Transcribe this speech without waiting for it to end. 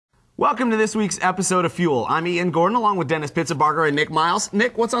Welcome to this week's episode of Fuel. I'm Ian Gordon along with Dennis Pitzebarger and Nick Miles.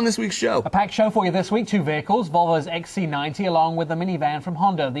 Nick, what's on this week's show? A packed show for you this week. Two vehicles, Volvo's XC90 along with the minivan from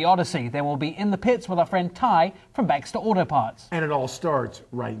Honda, the Odyssey. Then we'll be in the pits with our friend Ty from Baxter Auto Parts. And it all starts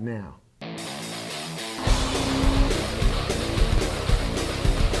right now.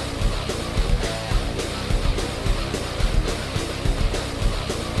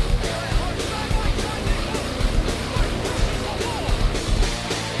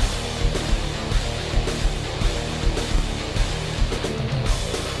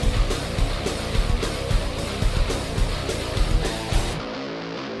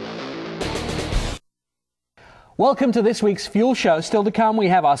 Welcome to this week's Fuel Show. Still to come, we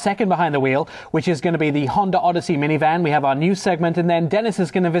have our second behind the wheel, which is going to be the Honda Odyssey minivan. We have our news segment, and then Dennis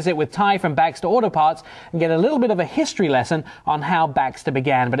is going to visit with Ty from Baxter Auto Parts and get a little bit of a history lesson on how Baxter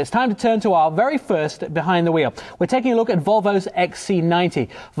began. But it's time to turn to our very first behind the wheel. We're taking a look at Volvo's XC90.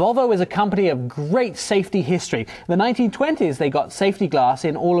 Volvo is a company of great safety history. In the 1920s, they got safety glass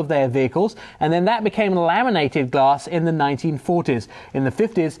in all of their vehicles, and then that became laminated glass in the 1940s. In the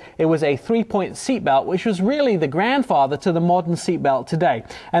 50s, it was a three-point seatbelt, which was really the grandfather to the modern seatbelt today.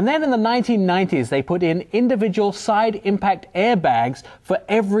 And then in the 1990s, they put in individual side impact airbags for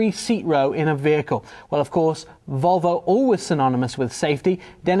every seat row in a vehicle. Well, of course, Volvo, always synonymous with safety.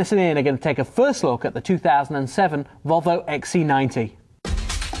 Dennis and Ian are going to take a first look at the 2007 Volvo XC90.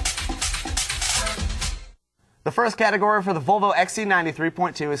 The first category for the Volvo XC90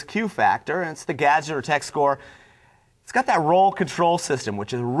 3.2 is Q Factor, and it's the Gadget or Tech score. It's got that roll control system,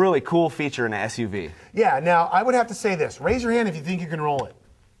 which is a really cool feature in an SUV. Yeah, now I would have to say this. Raise your hand if you think you can roll it.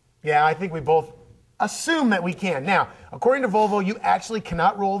 Yeah, I think we both assume that we can. Now, according to Volvo, you actually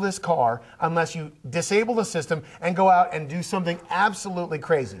cannot roll this car unless you disable the system and go out and do something absolutely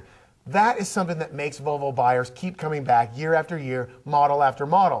crazy. That is something that makes Volvo buyers keep coming back year after year, model after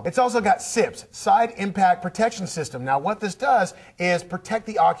model. It's also got SIPS, Side Impact Protection System. Now, what this does is protect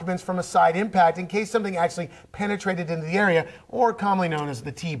the occupants from a side impact in case something actually penetrated into the area, or commonly known as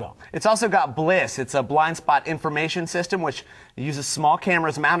the T-bone. It's also got BLISS. It's a blind spot information system which uses small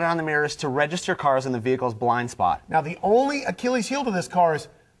cameras mounted on the mirrors to register cars in the vehicle's blind spot. Now, the only Achilles heel to this car is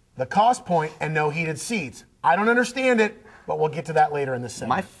the cost point and no heated seats. I don't understand it, but we'll get to that later in this segment.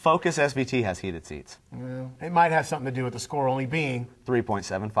 My Focus SVT has heated seats. Well, it might have something to do with the score only being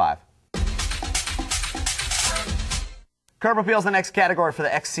 3.75. Curb appeal is the next category for the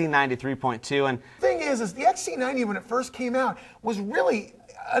XC90 3.2. And the thing is the XC90, when it first came out, was really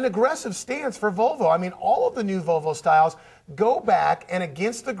an aggressive stance for Volvo. I mean, all of the new Volvo styles go back and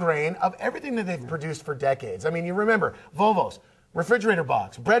against the grain of everything that they've produced for decades. I mean, you remember Volvo's refrigerator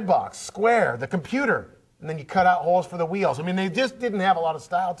box, bread box, square, the computer, and then you cut out holes for the wheels. I mean, they just didn't have a lot of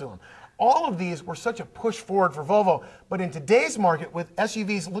style to them. All of these were such a push forward for Volvo, but in today's market, with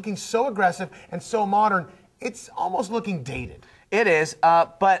SUVs looking so aggressive and so modern, it's almost looking dated. It is,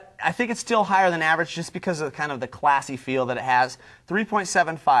 but I think it's still higher than average just because of kind of the classy feel that it has.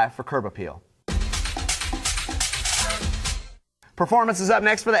 3.75 for curb appeal. Performance is up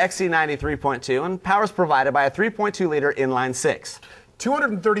next for the XC90 3.2, and power is provided by a 3.2-liter inline-six.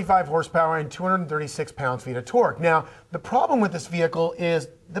 235 horsepower and 236 pound-feet of torque. Now, the problem with this vehicle is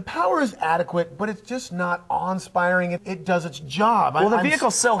the power is adequate, but it's just not awe-inspiring. It does its job. Well, the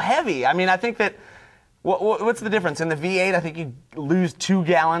vehicle's so heavy. I mean, I think that, what's the difference? In the V8, I think you lose 2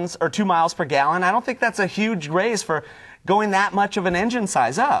 gallons or 2 miles per gallon. I don't think that's a huge raise for going that much of an engine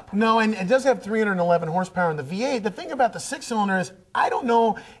size up. No, and it does have 311 horsepower in the V8. The thing about the 6-cylinder is I don't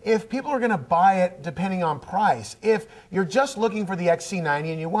know if people are going to buy it depending on price. If you're just looking for the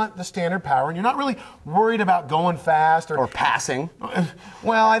XC90 and you want the standard power and you're not really worried about going fast or passing.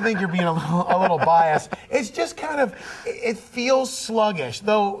 Well, I think you're being a little biased. It's just kind of, it feels sluggish.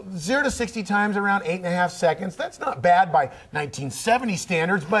 Though 0 to 60 times around 8.5 seconds, that's not bad by 1970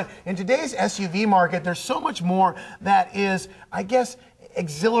 standards, but in today's SUV market, there's so much more that is, I guess,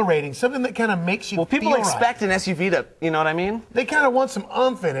 exhilarating, something that kind of makes you feel right. Well, people expect an SUV to, you know what I mean? They kind of want some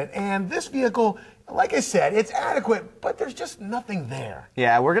oomph in it, and this vehicle, like I said, it's adequate, but there's just nothing there.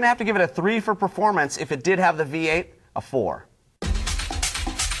 Yeah, we're going to have to give it a 3 for performance. If it did have the V8, a 4.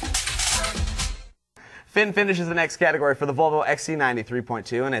 Fit and finish is the next category for the Volvo XC90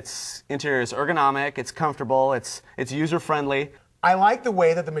 3.2, and its interior is ergonomic, it's comfortable, it's user-friendly. I like the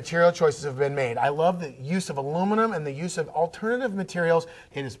way that the material choices have been made. I love the use of aluminum and the use of alternative materials.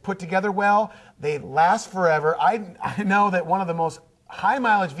 It is put together well. They last forever. I know that one of the most high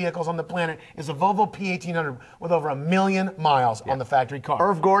mileage vehicles on the planet is a Volvo P1800 with over 1 million miles on the factory car.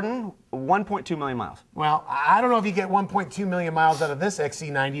 Irv Gordon, 1.2 million miles. Well, I don't know if you get 1.2 million miles out of this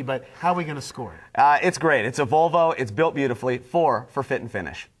XC90, but how are we going to score it? It's great. It's a Volvo. It's built beautifully. 4 for fit and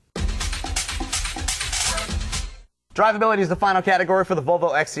finish. Drivability is the final category for the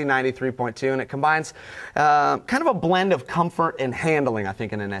Volvo XC90 3.2, and it combines kind of a blend of comfort and handling, I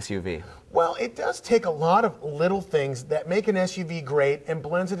think, in an SUV. Well, it does take a lot of little things that make an SUV great and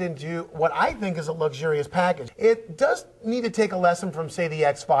blends it into what I think is a luxurious package. It does need to take a lesson from, say, the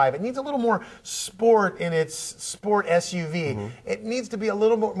X5. It needs a little more sport in its sport SUV. It needs to be a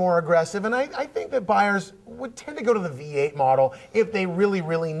little bit more aggressive, and I think that buyers would tend to go to the V8 model if they really,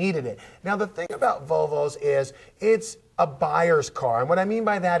 really needed it. Now, the thing about Volvos is it's a buyer's car, and what I mean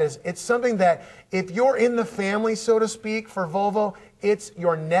by that is it's something that if you're in the family, so to speak, for Volvo, it's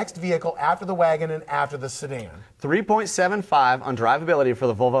your next vehicle after the wagon and after the sedan. 3.75 on drivability for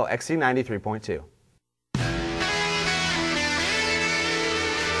the Volvo XC90 3.2.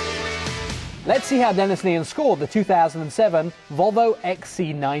 Let's see how Dennis and Ian scored the 2007 Volvo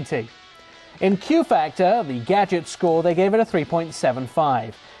XC90. In Q Factor, the gadget score, they gave it a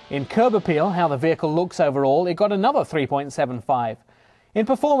 3.75. In curb appeal, how the vehicle looks overall, it got another 3.75. In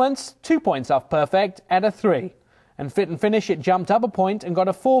performance, 2 points off perfect at a 3. And fit and finish, it jumped up a point and got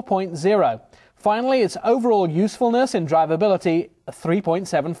a 4.0. Finally, its overall usefulness and drivability, a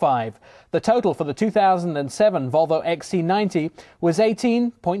 3.75. The total for the 2007 Volvo XC90 was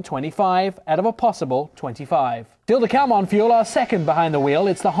 18.25 out of a possible 25. Still to come on Fuel, our second behind the wheel,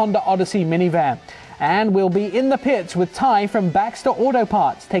 it's the Honda Odyssey minivan. And we'll be in the pits with Ty from Baxter Auto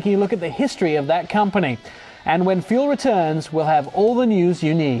Parts, taking a look at the history of that company. And when Fuel returns, we'll have all the news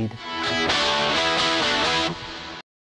you need.